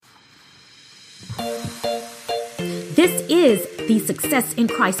This is the Success in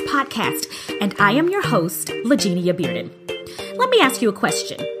Christ podcast, and I am your host, Lagenia Bearden. Let me ask you a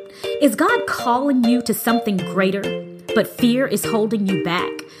question. Is God calling you to something greater, but fear is holding you back?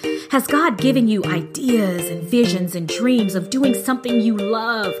 Has God given you ideas and visions and dreams of doing something you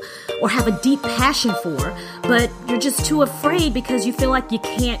love or have a deep passion for, but you're just too afraid because you feel like you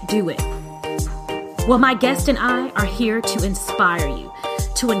can't do it? Well, my guest and I are here to inspire you,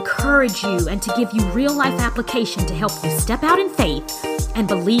 to encourage you, and to give you real-life application to help you step out in faith and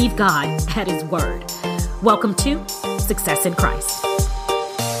believe God at His Word. Welcome to Success in Christ.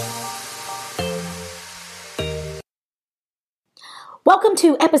 Welcome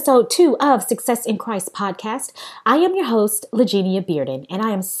to episode 2 of Success in Christ podcast. I am your host, Lagenia Bearden, and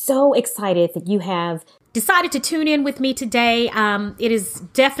I am so excited that you have decided to tune in with me today. It is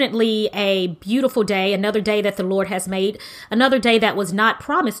definitely a beautiful day, another day that the Lord has made, another day that was not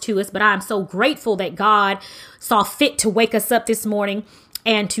promised to us, but I'm so grateful that God saw fit to wake us up this morning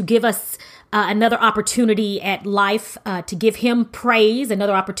and to give us another opportunity at life, to give Him praise,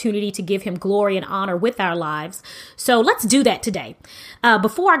 another opportunity to give Him glory and honor with our lives. So let's do that today.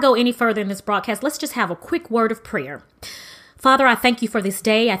 Before I go any further in this broadcast, let's just have a quick word of prayer. Father, I thank you for this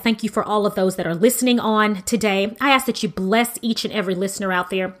day. I thank you for all of those that are listening on today. I ask that you bless each and every listener out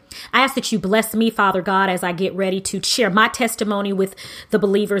there. I ask that you bless me, Father God, as I get ready to share my testimony with the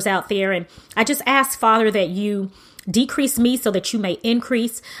believers out there. And I just ask, Father, that you decrease me so that you may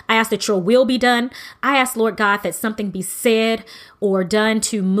increase. I ask that your will be done. I ask, Lord God, that something be said or done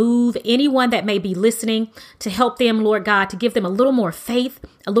to move anyone that may be listening, to help them, Lord God, to give them a little more faith,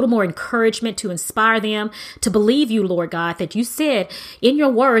 a little more encouragement, to inspire them to believe you, Lord God, that you said in your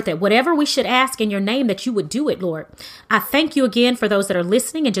word that whatever we should ask in your name, that you would do it, Lord. I thank you again for those that are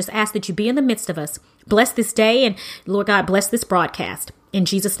listening and just ask that you be in the midst of us. Bless this day and, Lord God, bless this broadcast. In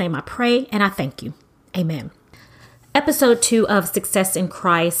Jesus' name I pray and I thank you. Amen. Episode 2 of Success in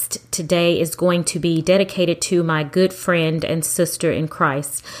Christ today is going to be dedicated to my good friend and sister in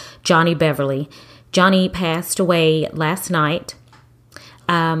Christ, Johnny Beverly. Johnny passed away last night,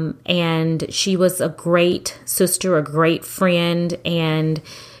 and she was a great sister, a great friend, and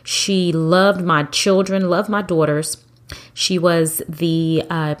she loved my children, loved my daughters. She was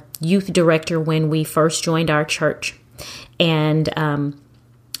the youth director when we first joined our church, and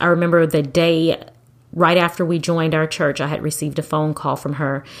I remember the day right after we joined our church, I had received a phone call from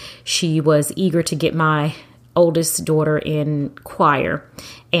her. She was eager to get my oldest daughter in choir.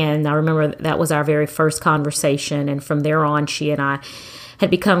 And I remember that was our very first conversation. And from there on, she and I had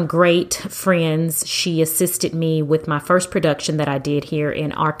become great friends. She assisted me with my first production that I did here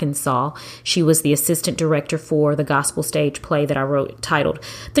in Arkansas. She was the assistant director for the gospel stage play that I wrote titled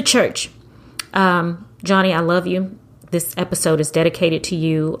The Church. Johnny, I love you. This episode is dedicated to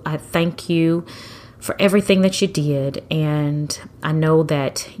you. I thank you for everything that you did, and I know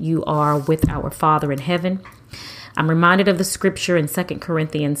that you are with our Father in heaven. I'm reminded of the scripture in 2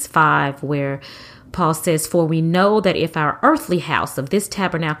 Corinthians 5 where Paul says, "For we know that if our earthly house of this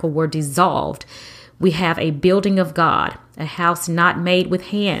tabernacle were dissolved, we have a building of God, a house not made with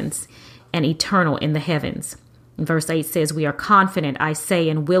hands, and eternal in the heavens." And verse 8 says, "We are confident, I say,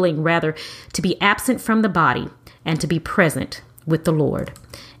 and willing rather to be absent from the body and to be present with the Lord."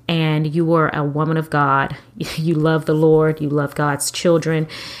 And you were a woman of God. You love the Lord. You love God's children,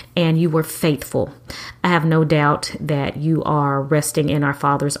 and you were faithful. I have no doubt that you are resting in our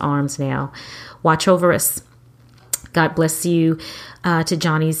Father's arms now. Watch over us. God bless you to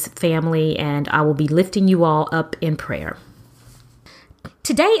Johnny's family, and I will be lifting you all up in prayer.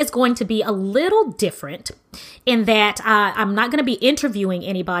 Today is going to be a little different in that I'm not going to be interviewing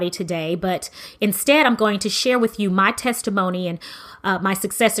anybody today, but instead I'm going to share with you my testimony and my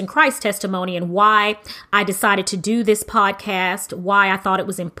Success in Christ testimony and why I decided to do this podcast, why I thought it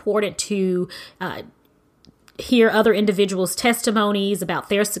was important to hear other individuals' testimonies about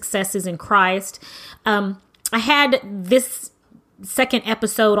their successes in Christ. I had this second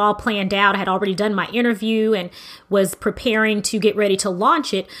episode all planned out. I had already done my interview and was preparing to get ready to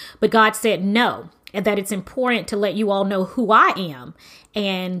launch it, but God said no, and that it's important to let you all know who I am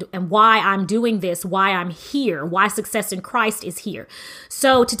and why I'm doing this, why I'm here, why Success in Christ is here.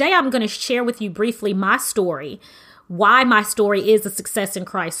 So today I'm going to share with you briefly my story, why my story is a Success in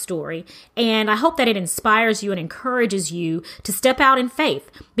Christ story. And I hope that it inspires you and encourages you to step out in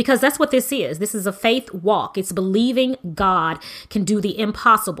faith, because that's what this is. This is a faith walk. It's believing God can do the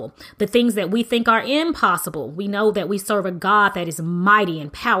impossible, the things that we think are impossible. We know that we serve a God that is mighty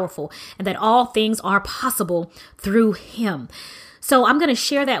and powerful, and that all things are possible through Him. So I'm going to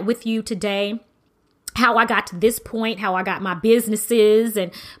share that with you today. how I got to this point, how I got my businesses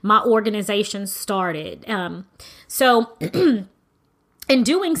and my organization started. So in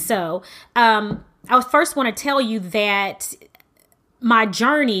doing so, I first want to tell you that my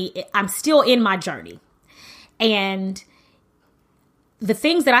journey, I'm still in my journey. And the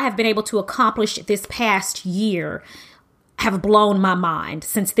things that I have been able to accomplish this past year have blown my mind.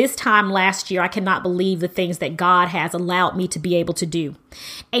 Since this time last year, I cannot believe the things that God has allowed me to be able to do.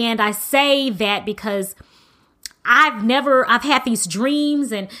 And I say that because I've had these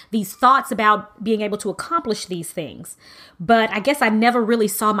dreams and these thoughts about being able to accomplish these things, but I guess I never really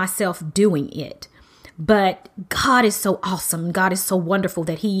saw myself doing it. But God is so awesome. God is so wonderful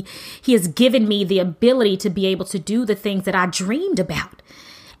that he has given me the ability to be able to do the things that I dreamed about.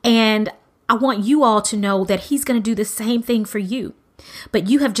 And I want you all to know that he's going to do the same thing for you. But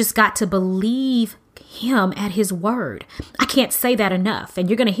you have just got to believe him at his word. I can't say that enough. And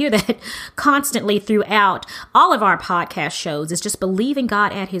you're going to hear that constantly throughout all of our podcast shows, is just believing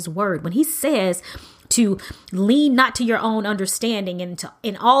God at his word. When he says to lean not to your own understanding and to,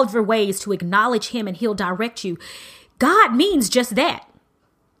 in all of your ways, to acknowledge him and he'll direct you, God means just that.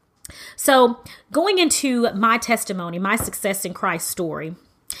 So going into my testimony, my success in Christ story,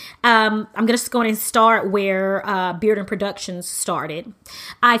 I'm just going to start where Bearden Productions started.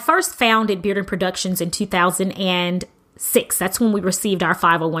 I first founded Bearden Productions in 2006. That's when we received our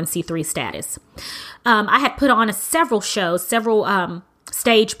 501c3 status. I had put on several shows, several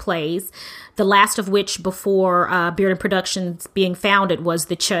stage plays, the last of which before Bearden Productions being founded was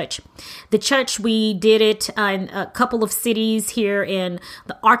The Church. The Church, we did it in a couple of cities here in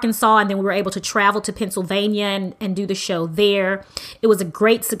Arkansas, and then we were able to travel to Pennsylvania and do the show there. It was a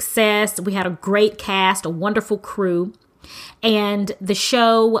great success. We had a great cast, a wonderful crew, and the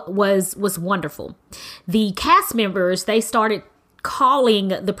show was wonderful. The cast members, they started calling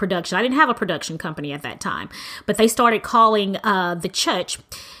the production. I didn't have a production company at that time, but they started calling The Church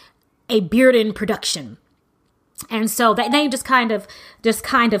a Bearden production. And so that name just kind of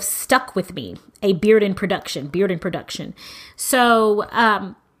stuck with me. A Bearden production. So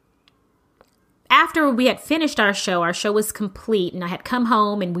after we had finished our show was complete, and I had come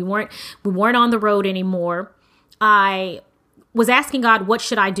home, and we weren't on the road anymore. I was asking God, what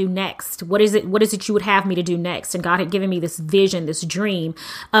should I do next? What is it you would have me to do next? And God had given me this vision, this dream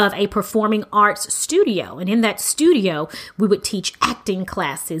of a performing arts studio. And in that studio, we would teach acting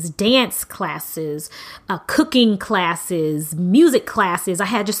classes, dance classes, cooking classes, music classes. I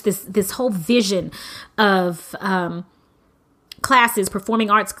had just this whole vision of classes, performing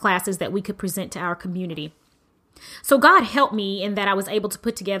arts classes that we could present to our community. So God helped me in that I was able to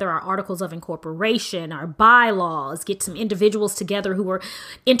put together our articles of incorporation, our bylaws, get some individuals together who were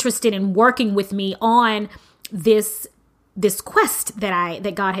interested in working with me on this quest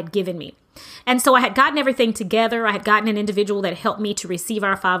that God had given me. And so I had gotten everything together. I had gotten an individual that helped me to receive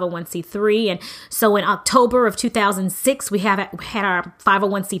our 501c3. And so in October of 2006, we had our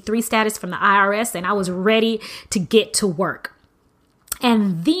 501c3 status from the IRS, and I was ready to get to work.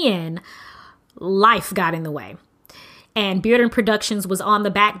 And then life got in the way. And Bearden Productions was on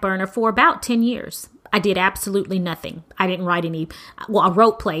the back burner for about 10 years. I did absolutely nothing. I didn't write I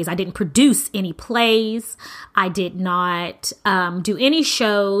wrote plays. I didn't produce any plays. I did not do any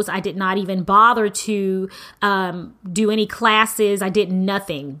shows. I did not even bother to do any classes. I did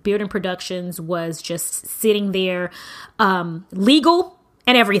nothing. Bearden Productions was just sitting there, legal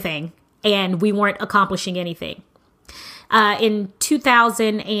and everything, and we weren't accomplishing anything. In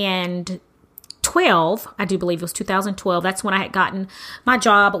 2012, I do believe it was 2012, that's when I had gotten my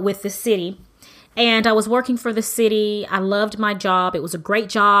job with the city. And I was working for the city. I loved my job. It was a great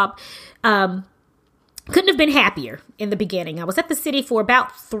job. Couldn't have been happier in the beginning. I was at the city for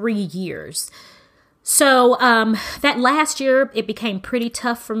about 3 years. So that last year, it became pretty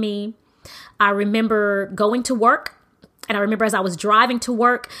tough for me. I remember going to work, and I remember as I was driving to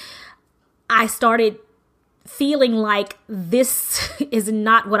work, I started feeling like this is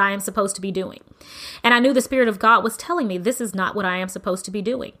not what I am supposed to be doing. And I knew the Spirit of God was telling me this is not what I am supposed to be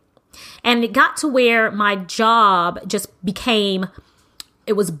doing. And it got to where my job just became,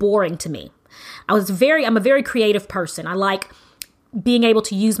 it was boring to me. I'm a very creative person. I like being able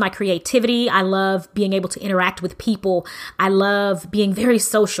to use my creativity. I love being able to interact with people. I love being very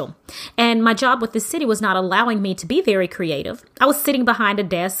social. And my job with the city was not allowing me to be very creative. I was sitting behind a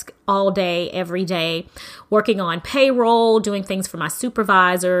desk all day, every day, working on payroll, doing things for my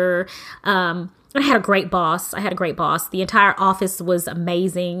supervisor. I had a great boss. The entire office was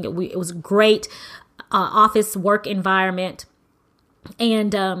amazing. It was a great office work environment.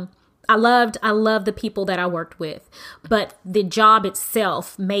 And I loved the people that I worked with, but the job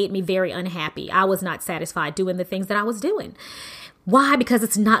itself made me very unhappy. I was not satisfied doing the things that I was doing. Why? Because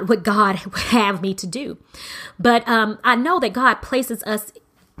it's not what God would have me to do. But I know that God places us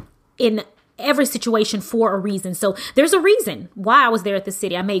in every situation for a reason. So there's a reason why I was there at the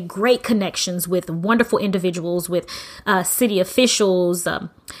city. I made great connections with wonderful individuals, with city officials,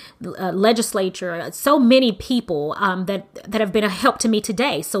 legislature, so many people that have been a help to me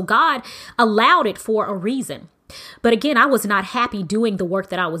today. So God allowed it for a reason. But again, I was not happy doing the work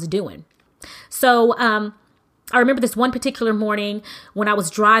that I was doing. So I remember this one particular morning when I was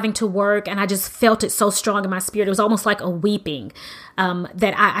driving to work, and I just felt it so strong in my spirit. It was almost like a weeping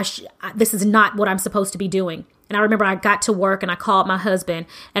that this is not what I'm supposed to be doing. And I remember I got to work and I called my husband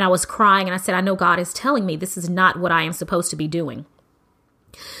and I was crying and I said, I know God is telling me this is not what I am supposed to be doing.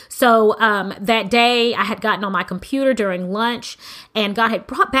 So that day I had gotten on my computer during lunch, and God had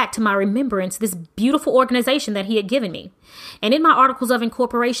brought back to my remembrance this beautiful organization that he had given me. And in my articles of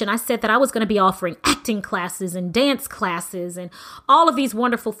incorporation, I said that I was going to be offering acting classes and dance classes and all of these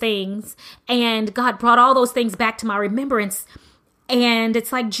wonderful things. And God brought all those things back to my remembrance. And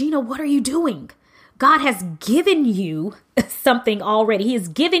it's like, Gina, what are you doing? God has given you something already. He has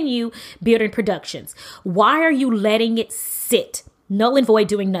given you Bearden Productions. Why are you letting it sit null and void,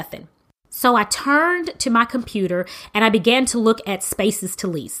 doing nothing? So I turned to my computer and I began to look at spaces to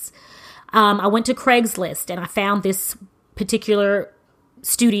lease. I went to Craigslist and I found this particular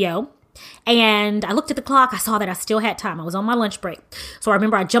studio, and I looked at the clock. I saw that I still had time. I was on my lunch break. So I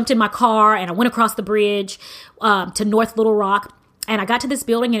remember I jumped in my car and I went across the bridge to North Little Rock, and I got to this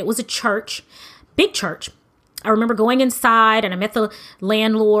building, and it was a church, big church. I remember going inside and I met the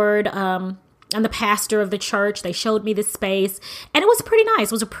landlord and the pastor of the church. They showed me this space, and it was pretty nice.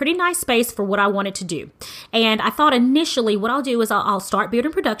 It was a pretty nice space for what I wanted to do. And I thought initially what I'll do is I'll start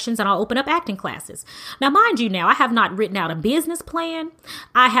Bearden Productions and I'll open up acting classes. Now, mind you, now I have not written out a business plan.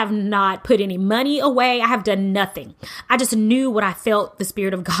 I have not put any money away. I have done nothing. I just knew what I felt the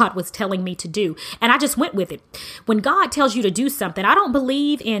Spirit of God was telling me to do. And I just went with it. When God tells you to do something, I don't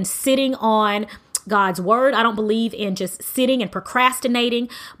believe in sitting on God's word. I don't believe in just sitting and procrastinating,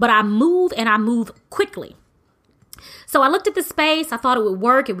 but I move, and I move quickly. So I looked at the space. I thought it would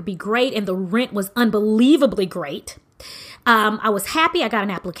work. It would be great. And the rent was unbelievably great. I was happy. I got an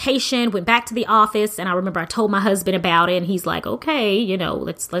application, went back to the office, and I remember I told my husband about it, and he's like, okay,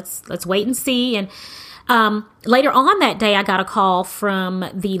 let's wait and see. And later on that day, I got a call from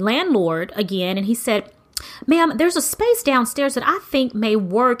the landlord again, and he said, ma'am, there's a space downstairs that I think may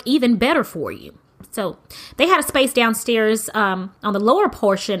work even better for you. So they had a space downstairs on the lower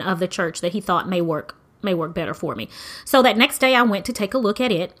portion of the church that he thought may work better for me. So that next day I went to take a look at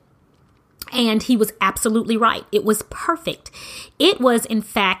it, and he was absolutely right. It was perfect. It was, in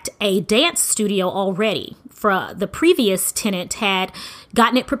fact, a dance studio already. For the previous tenant had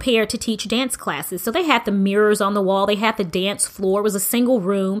gotten it prepared to teach dance classes. So they had the mirrors on the wall. They had the dance floor. It was a single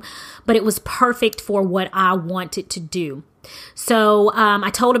room, but it was perfect for what I wanted to do. So I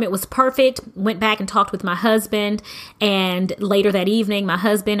told him it was perfect, went back and talked with my husband. And later that evening, my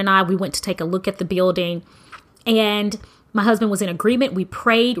husband and we went to take a look at the building, and my husband was in agreement. We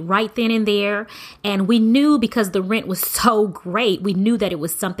prayed right then and there, and we knew, because the rent was so great, we knew that it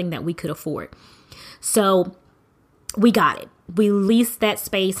was something that we could afford. So we got it. We leased that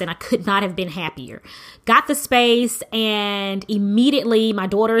space, and I could not have been happier. Got the space, and immediately my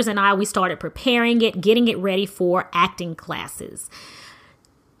daughters and we started preparing it, getting it ready for acting classes.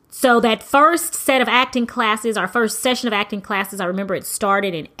 So that first set of acting classes, our first session of acting classes, I remember it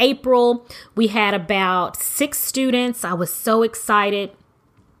started in April. We had about 6 students. I was so excited.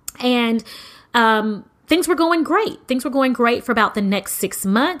 And things were going great. Things were going great for about the next 6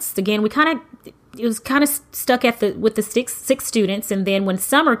 months. Again, it was kind of stuck with the six students. And then when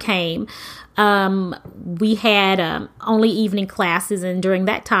summer came, we had only evening classes. And during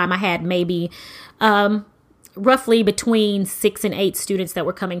that time, I had maybe roughly between 6 and 8 students that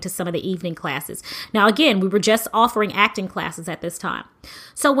were coming to some of the evening classes. Now, again, we were just offering acting classes at this time.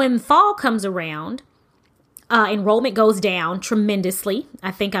 So when fall comes around, enrollment goes down tremendously.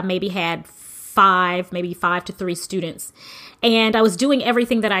 I think I maybe had 5 to 3 students. And I was doing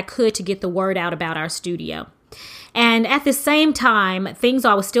everything that I could to get the word out about our studio. And at the same time,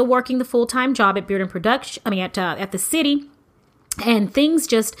 I was still working the full-time job at Bearden Production, at the city, and things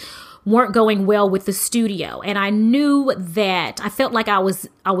just weren't going well with the studio. And I knew that I felt like I was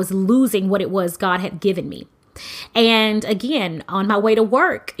losing what it was God had given me. And again, on my way to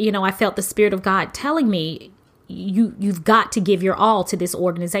work, I felt the Spirit of God telling me, you've got to give your all to this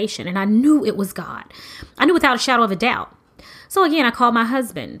organization. And I knew it was God. I knew without a shadow of a doubt. So again, I called my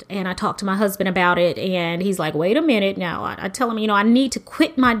husband and I talked to my husband about it. And he's like, wait a minute. Now I tell him, I need to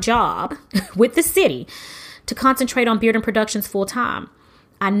quit my job with the city to concentrate on Bearden Productions full time.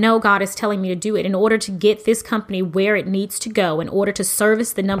 I know God is telling me to do it in order to get this company where it needs to go, in order to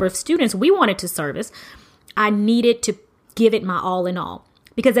service the number of students we wanted to service. I needed to give it my all in all.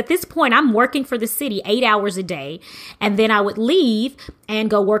 Because at this point, I'm working for the city 8 hours a day, and then I would leave and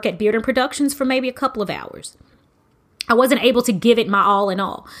go work at Bearden Productions for maybe a couple of hours. I wasn't able to give it my all in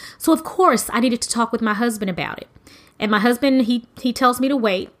all. So, of course, I needed to talk with my husband about it. And my husband, he tells me to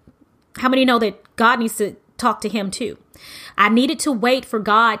wait. How many know that God needs to talk to him too? I needed to wait for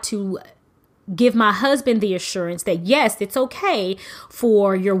God to give my husband the assurance that, yes, it's okay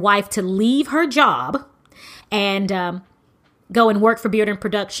for your wife to leave her job and go and work for Bearden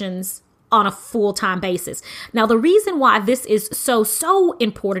Productions on a full-time basis. Now, the reason why this is so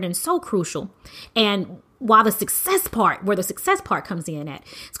important and so crucial, and why the success part comes in at,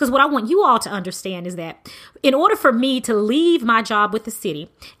 it's because what I want you all to understand is that in order for me to leave my job with the city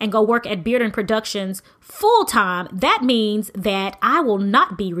and go work at Bearden Productions full-time, that means that I will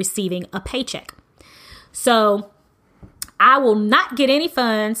not be receiving a paycheck. So I will not get any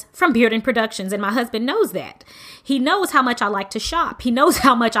funds from Bearden Productions, and my husband knows that. He knows how much I like to shop. He knows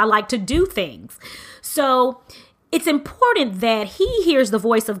how much I like to do things. So it's important that he hears the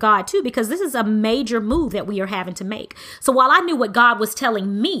voice of God too, because this is a major move that we are having to make. So while I knew what God was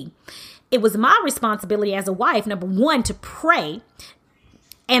telling me, it was my responsibility as a wife, number one, to pray.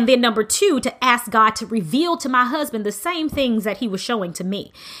 And then number two, to ask God to reveal to my husband the same things that he was showing to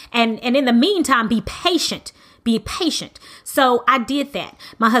me. And in the meantime, be patient. Be patient. So I did that.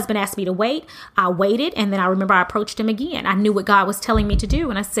 My husband asked me to wait. I waited. And then I remember I approached him again. I knew what God was telling me to do.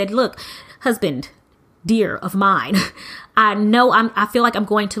 And I said, look, husband, dear of mine, I feel like I'm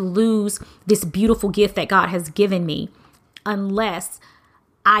going to lose this beautiful gift that God has given me unless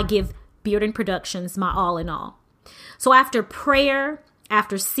I give Bearden Productions my all in all. So after prayer,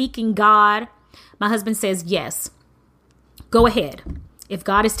 after seeking God, my husband says, yes, go ahead. If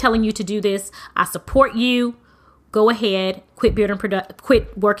God is telling you to do this, I support you. Go ahead,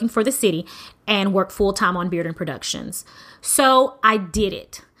 quit working for the city and work full time on Bearden Productions. So I did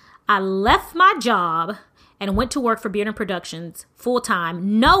it. I left my job and went to work for Bearden Productions full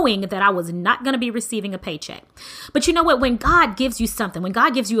time, knowing that I was not going to be receiving a paycheck. But you know what? When God gives you something, when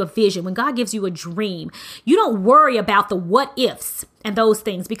God gives you a vision, when God gives you a dream, you don't worry about the what ifs and those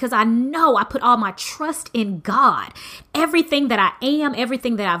things, because I know I put all my trust in God. Everything that I am,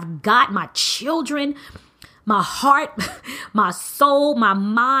 everything that I've got, my children, my heart, my soul, my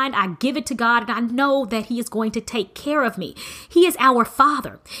mind, I give it to God, and I know that he is going to take care of me. He is our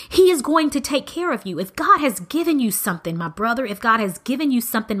Father. He is going to take care of you. If God has given you something, my brother, if God has given you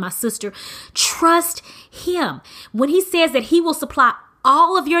something, my sister, trust him. When he says that he will supply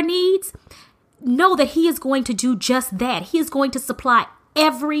all of your needs, know that he is going to do just that. He is going to supply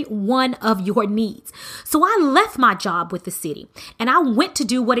every one of your needs. So I left my job with the city and I went to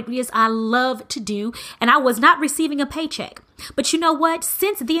do what it is I love to do, and I was not receiving a paycheck. But you know what?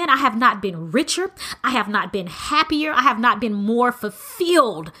 Since then, I have not been richer. I have not been happier. I have not been more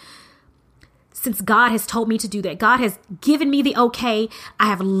fulfilled since God has told me to do that. God has given me the okay. I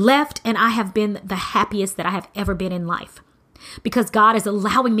have left and I have been the happiest that I have ever been in life. Because God is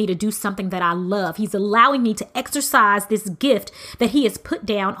allowing me to do something that I love. He's allowing me to exercise this gift that he has put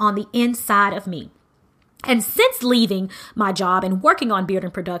down on the inside of me. And since leaving my job and working on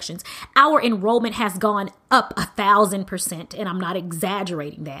Bearden Productions, our enrollment has gone up 1,000%. And I'm not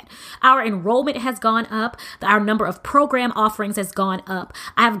exaggerating that. Our enrollment has gone up. Our number of program offerings has gone up.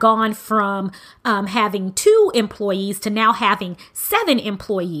 I've gone from having 2 employees to now having 7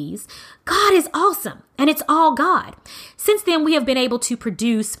 employees. God is awesome. And it's all God. Since then, we have been able to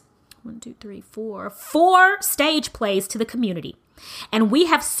produce 4 stage plays to the community. And we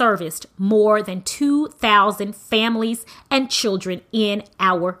have serviced more than 2,000 families and children in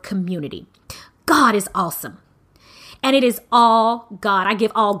our community. God is awesome. And it is all God. I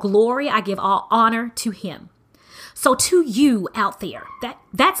give all glory. I give all honor to him. So to you out there,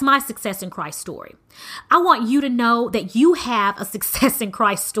 that's my success in Christ story. I want you to know that you have a success in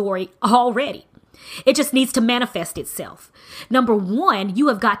Christ story already. It just needs to manifest itself. Number one, you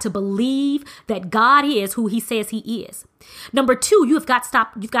have got to believe that God is who he says he is. Number two, you've got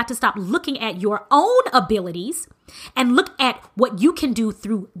to stop looking at your own abilities and look at what you can do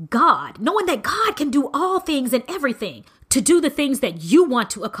through God, knowing that God can do all things and everything, to do the things that you want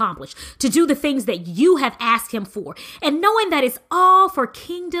to accomplish, to do the things that you have asked him for, and knowing that it's all for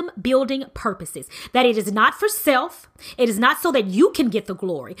kingdom building purposes, that it is not for self. It is not so that you can get the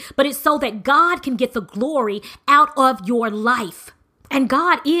glory, but it's so that God can get the glory out of your life. And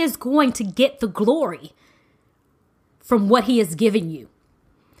God is going to get the glory from what he has given you.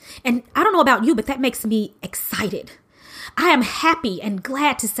 And I don't know about you, but that makes me excited. I am happy and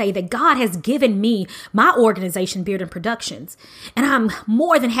glad to say that God has given me my organization, Bearden Productions, and I'm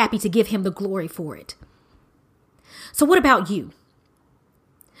more than happy to give him the glory for it. So what about you?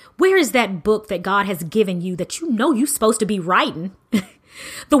 Where is that book that God has given you that you know you're supposed to be writing?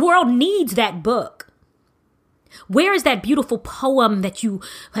 The world needs that book. Where is that beautiful poem that you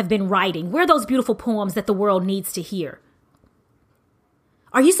have been writing? Where are those beautiful poems that the world needs to hear?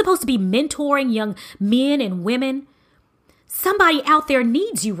 Are you supposed to be mentoring young men and women? Somebody out there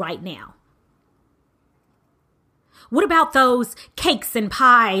needs you right now. What about those cakes and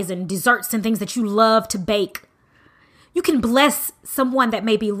pies and desserts and things that you love to bake? You can bless someone that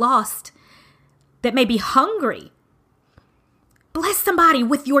may be lost, that may be hungry. Bless somebody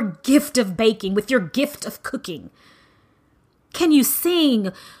with your gift of baking, with your gift of cooking. Can you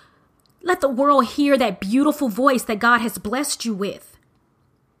sing? Let the world hear that beautiful voice that God has blessed you with.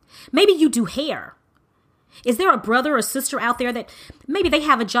 Maybe you do hair. Is there a brother or sister out there that maybe they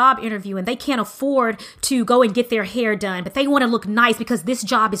have a job interview and they can't afford to go and get their hair done, but they want to look nice because this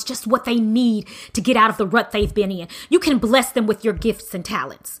job is just what they need to get out of the rut they've been in? You can bless them with your gifts and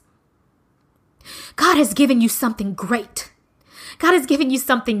talents. God has given you something great. God has given you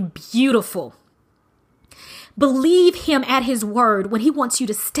something beautiful. Believe him at his word when he wants you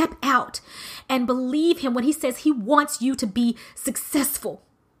to step out, and believe him when he says he wants you to be successful.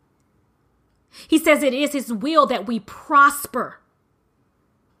 He says it is his will that we prosper,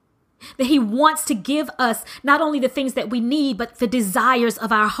 that he wants to give us not only the things that we need, but the desires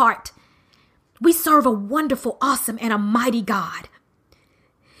of our heart. We serve a wonderful, awesome, and a mighty God.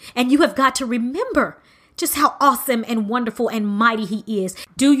 And you have got to remember just how awesome and wonderful and mighty he is.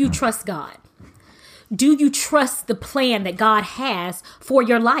 Do you trust God? Do you trust the plan that God has for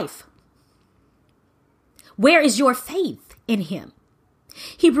your life? Where is your faith in him?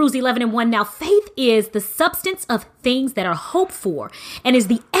 Hebrews 11:1. Now faith is the substance of things that are hoped for and is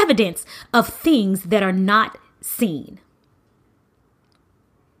the evidence of things that are not seen.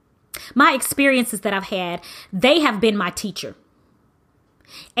 My experiences that I've had, they have been my teacher.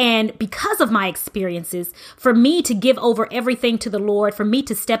 And because of my experiences, for me to give over everything to the Lord, for me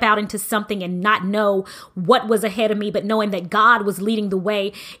to step out into something and not know what was ahead of me, but knowing that God was leading the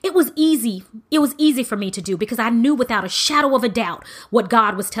way, it was easy. It was easy for me to do because I knew without a shadow of a doubt what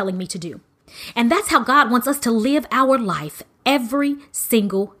God was telling me to do. And that's how God wants us to live our life every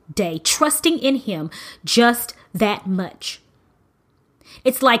single day, trusting in him just that much.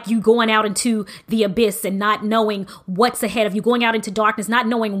 It's like you going out into the abyss and not knowing what's ahead of you, going out into darkness, not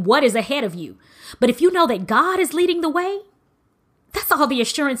knowing what is ahead of you. But if you know that God is leading the way, that's all the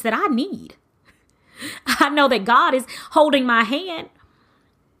assurance that I need. I know that God is holding my hand.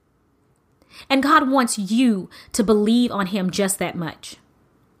 And God wants you to believe on him just that much.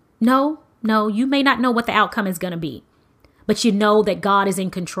 No, you may not know what the outcome is going to be, but you know that God is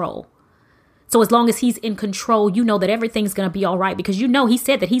in control. So as long as he's in control, you know that everything's going to be all right because you know he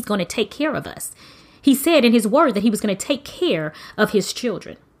said that he's going to take care of us. He said in his word that he was going to take care of his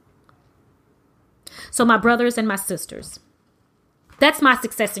children. So my brothers and my sisters, that's my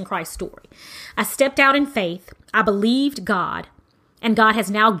success in Christ story. I stepped out in faith. I believed God, and God has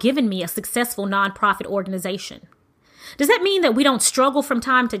now given me a successful nonprofit organization. Does that mean that we don't struggle from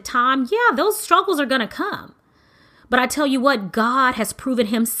time to time? Yeah, those struggles are going to come. But I tell you what, God has proven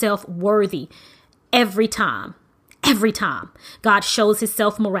himself worthy every time. Every time God shows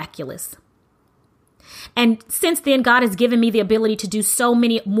himself miraculous. And since then, God has given me the ability to do so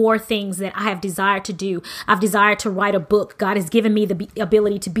many more things that I have desired to do. I've desired to write a book. God has given me the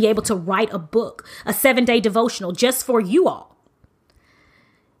ability to be able to write a book, a 7-day devotional just for you all.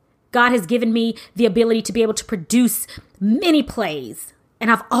 God has given me the ability to be able to produce many plays.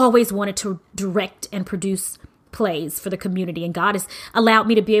 And I've always wanted to direct and produce plays for the community, and God has allowed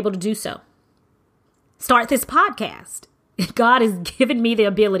me to be able to do so. Start this podcast. God has given me the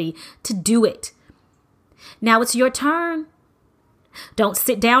ability to do it. Now it's your turn. Don't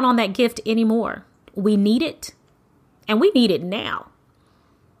sit down on that gift anymore. We need it, and we need it now.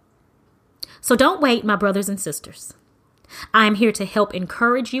 So don't wait, my brothers and sisters. I'm here to help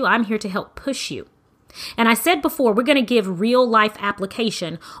encourage you. I'm here to help push you. And I said before, we're going to give real life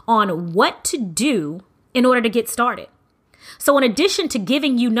application on what to do in order to get started. So in addition to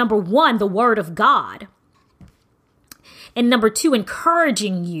giving you, number one, the word of God, and number two,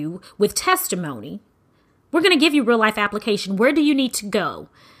 encouraging you with testimony, we're going to give you real life application. Where do you need to go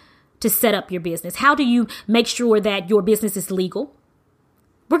to set up your business? How do you make sure that your business is legal?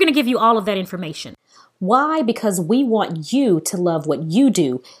 We're going to give you all of that information. Why? Because we want you to love what you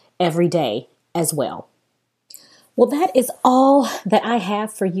do every day as well. Well, that is all that I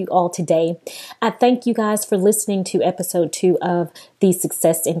have for you all today. I thank you guys for listening to episode 2 of the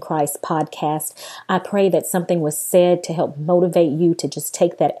Success in Christ podcast. I pray that something was said to help motivate you to just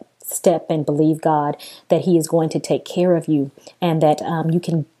take that step and believe God that He is going to take care of you, and that you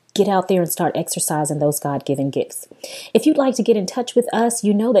can get out there and start exercising those God-given gifts. If you'd like to get in touch with us,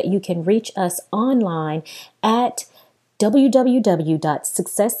 you know that you can reach us online at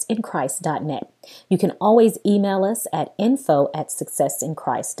www.successinchrist.net. You can always email us at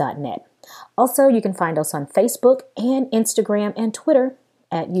info@successinchrist.net. Also, you can find us on Facebook and Instagram and Twitter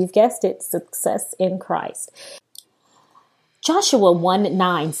at, you've guessed it, Success in Christ. Joshua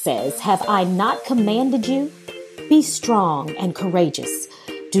 1:9 says, "Have I not commanded you? Be strong and courageous.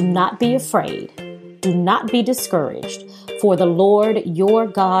 Do not be afraid. Do not be discouraged, for the Lord your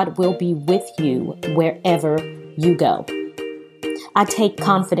God will be with you wherever you go." I take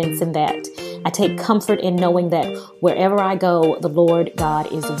confidence in that. I take comfort in knowing that wherever I go, the Lord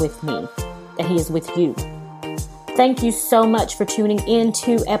God is with me, that He is with you. Thank you so much for tuning in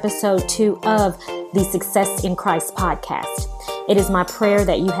to episode 2 of the Success in Christ podcast. It is my prayer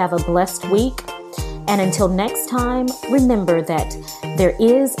that you have a blessed week. And until next time, remember that there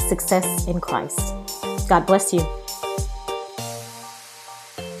is success in Christ. God bless you.